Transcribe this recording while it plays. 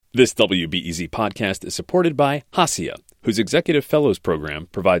This WBEZ podcast is supported by Hacia, whose Executive Fellows Program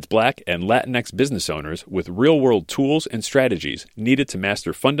provides Black and Latinx business owners with real-world tools and strategies needed to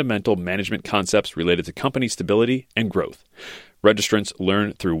master fundamental management concepts related to company stability and growth. Registrants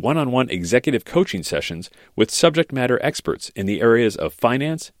learn through one-on-one executive coaching sessions with subject matter experts in the areas of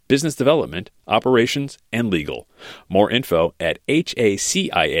finance, business development, operations, and legal. More info at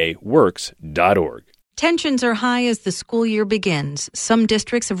haciaworks.org. Tensions are high as the school year begins. Some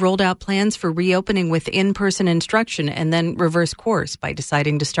districts have rolled out plans for reopening with in-person instruction and then reverse course by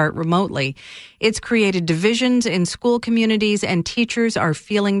deciding to start remotely. It's created divisions in school communities, and teachers are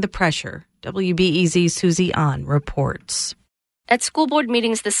feeling the pressure. WBEZ's Susie An reports. At school board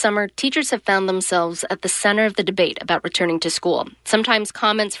meetings this summer, teachers have found themselves at the center of the debate about returning to school. Sometimes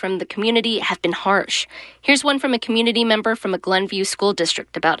comments from the community have been harsh. Here's one from a community member from a Glenview school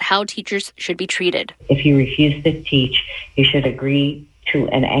district about how teachers should be treated. If you refuse to teach, you should agree to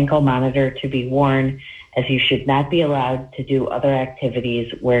an ankle monitor to be worn, as you should not be allowed to do other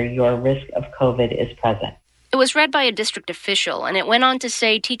activities where your risk of COVID is present. It was read by a district official, and it went on to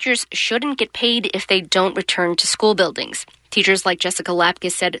say teachers shouldn't get paid if they don't return to school buildings. Teachers like Jessica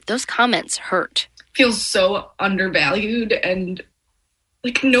Lapkus said those comments hurt. Feels so undervalued, and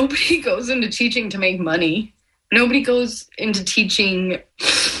nobody goes into teaching to make money. Nobody goes into teaching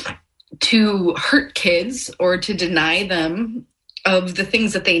to hurt kids or to deny them of the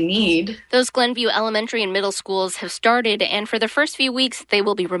things that they need. Those Glenview elementary and middle schools have started, and for the first few weeks, they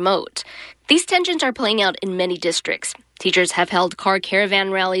will be remote. These tensions are playing out in many districts. Teachers have held car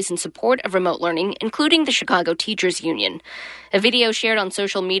caravan rallies in support of remote learning, including the Chicago Teachers Union. A video shared on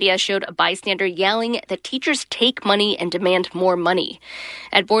social media showed a bystander yelling that teachers take money and demand more money.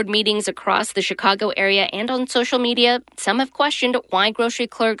 At board meetings across the Chicago area and on social media, some have questioned why grocery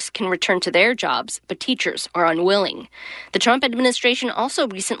clerks can return to their jobs, but teachers are unwilling. The Trump administration also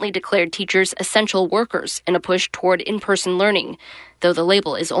recently declared teachers essential workers in a push toward in-person learning, though the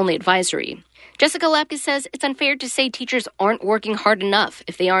label is only advisory. Jessica Lapkus says it's unfair to say teachers aren't working hard enough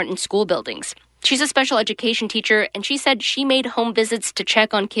if they aren't in school buildings. She's a special education teacher, and she said she made home visits to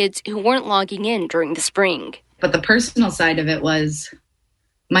check on kids who weren't logging in during the spring. But the personal side of it was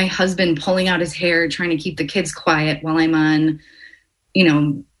my husband pulling out his hair, trying to keep the kids quiet while I'm on,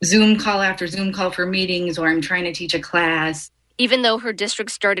 Zoom call after Zoom call for meetings, or I'm trying to teach a class. Even though her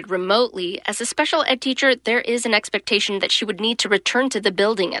district started remotely, as a special ed teacher, there is an expectation that she would need to return to the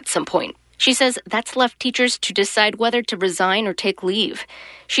building at some point. She says that's left teachers to decide whether to resign or take leave.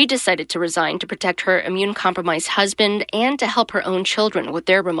 She decided to resign to protect her immune-compromised husband and to help her own children with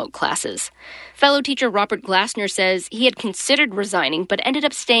their remote classes. Fellow teacher Robert Glassner says he had considered resigning but ended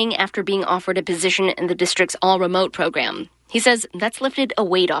up staying after being offered a position in the district's all-remote program. He says that's lifted a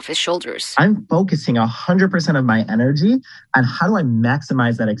weight off his shoulders. I'm focusing 100% of my energy on how do I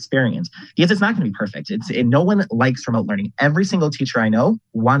maximize that experience? Because it's not going to be perfect. No one likes remote learning. Every single teacher I know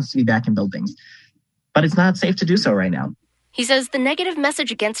wants to be back in buildings, but it's not safe to do so right now. He says the negative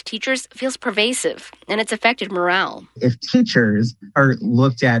message against teachers feels pervasive, and it's affected morale. If teachers are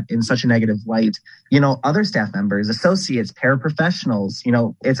looked at in such a negative light, other staff members, associates, paraprofessionals,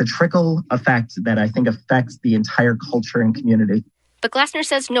 it's a trickle effect that I think affects the entire culture and community. But Glassner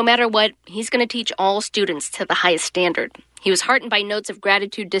says no matter what, he's going to teach all students to the highest standard. He was heartened by notes of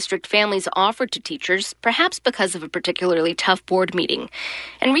gratitude district families offered to teachers, perhaps because of a particularly tough board meeting.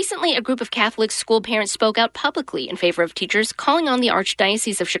 And recently, a group of Catholic school parents spoke out publicly in favor of teachers, calling on the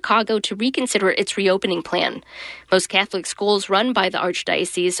Archdiocese of Chicago to reconsider its reopening plan. Most Catholic schools run by the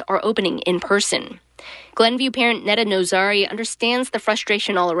Archdiocese are opening in person. Glenview parent Netta Nozari understands the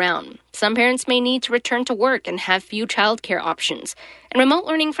frustration all around. Some parents may need to return to work and have few childcare options. And remote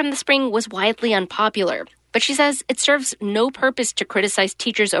learning from the spring was widely unpopular. But she says it serves no purpose to criticize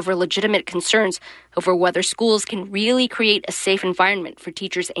teachers over legitimate concerns over whether schools can really create a safe environment for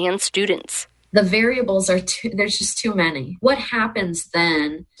teachers and students. The variables there's just too many. What happens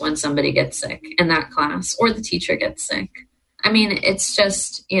then when somebody gets sick in that class or the teacher gets sick? I mean, it's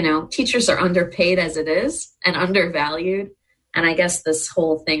just, teachers are underpaid as it is and undervalued. And I guess this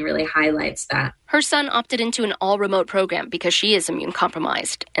whole thing really highlights that. Her son opted into an all-remote program because she is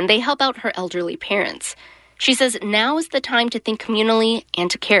immune-compromised, and they help out her elderly parents. She says now is the time to think communally and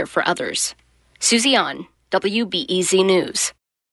to care for others. Susie An, WBEZ News.